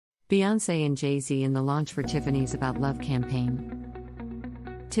Beyonce and Jay-Z in the launch for Tiffany's About Love campaign.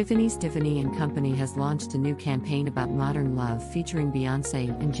 Tiffany'sTiffany Co has launched a new campaign about modern love featuring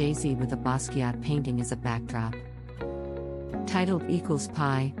Beyonce and Jay-Z with a Basquiat painting as a backdrop. Titled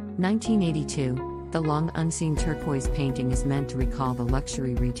Pi, 1982, the long unseen turquoise painting is meant to recall the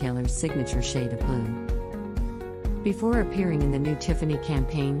luxury retailer's signature shade of blue. Before appearing in the new Tiffany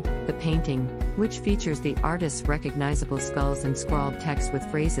campaign, the painting, which features the artist's recognizable skulls and scrawled text with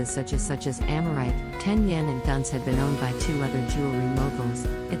phrases such as AMORITE, 10 yen and DUNCE, had been owned by two other jewelry moguls,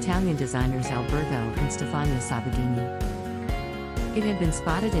 Italian designers Alberto and Stefania Sabbadini. It had been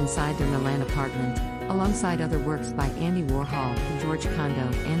spotted inside their Milan apartment, alongside other works by Andy Warhol, George Condo,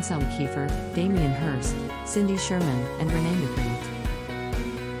 Anselm Kiefer, Damien Hirst, Sherman, and René Magritte.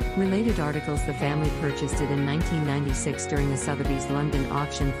 Related articles: the family purchased it in 1996 during the Sotheby's London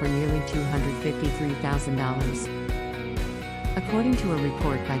auction for nearly $253,000. According to a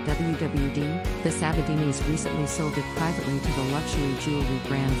report by WWD, the Sabbadinis recently sold it privately to the luxury jewelry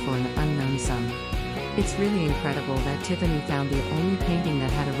brand for an unknown sum. It's really incredible that Tiffany found the only painting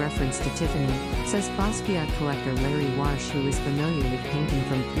that had a reference to Tiffany, says Basquiat collector Larry Warsh, who is familiar with painting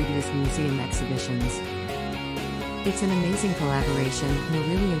from previous museum exhibitions. It's an amazing collaboration and a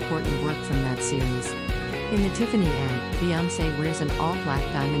really important work from that series. In the Tiffany ad, Beyoncé wears an all-black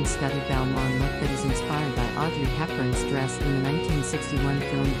diamond-studded Balmain look that is inspired by Audrey Hepburn's dress in the 1961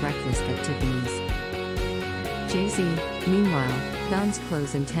 film Breakfast at Tiffany's. Jay-Z, meanwhile, dons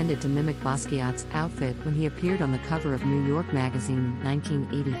clothes intended to mimic Basquiat's outfit when he appeared on the cover of New York Magazine in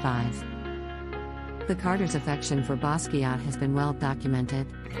 1985. The Carters' affection for Basquiat has been well documented.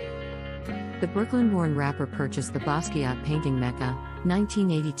 The Brooklyn-born rapper purchased the Basquiat painting Mecca,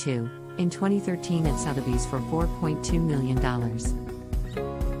 1982, in 2013 at Sotheby's for $4.2 million.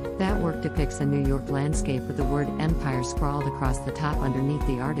 That work depicts a New York landscape with the word Empire scrawled across the top underneath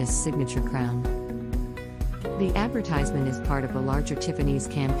the artist's signature crown. The advertisement is part of a larger Tiffany's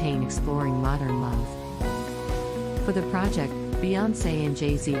campaign exploring modern love. For the project, Beyonce and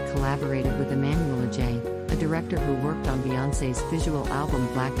Jay-Z collaborated with Emmanuel Adjei, a director who worked on Beyoncé's visual album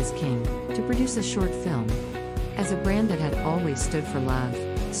Black is King, to produce a short film. As a brand that had always stood for love,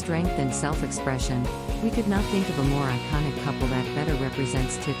 strength and self-expression, we could not think of a more iconic couple that better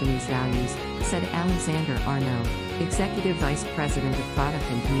represents Tiffany's values, said Alexandre Arnault, Executive Vice President of Product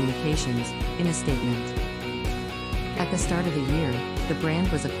and Communications, in a statement. At the start of the year, the brand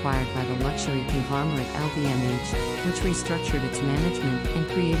was acquired by the luxury conglomerate LVMH, which restructured its management and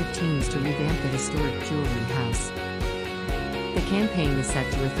creative teams to revamp the historic jewelry house. The campaign is set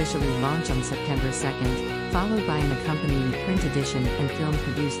to officially launch on September 2nd, followed by an accompanying print edition and film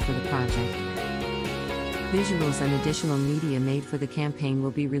produced for the project. Visuals and additional media made for the campaign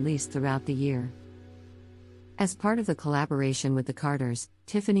will be released throughout the year. As part of the collaboration with the Carters,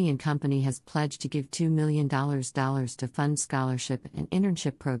 Tiffany & Co has pledged to give $2 million to fund scholarship and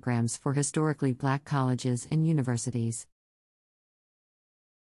internship programs for historically black colleges and universities.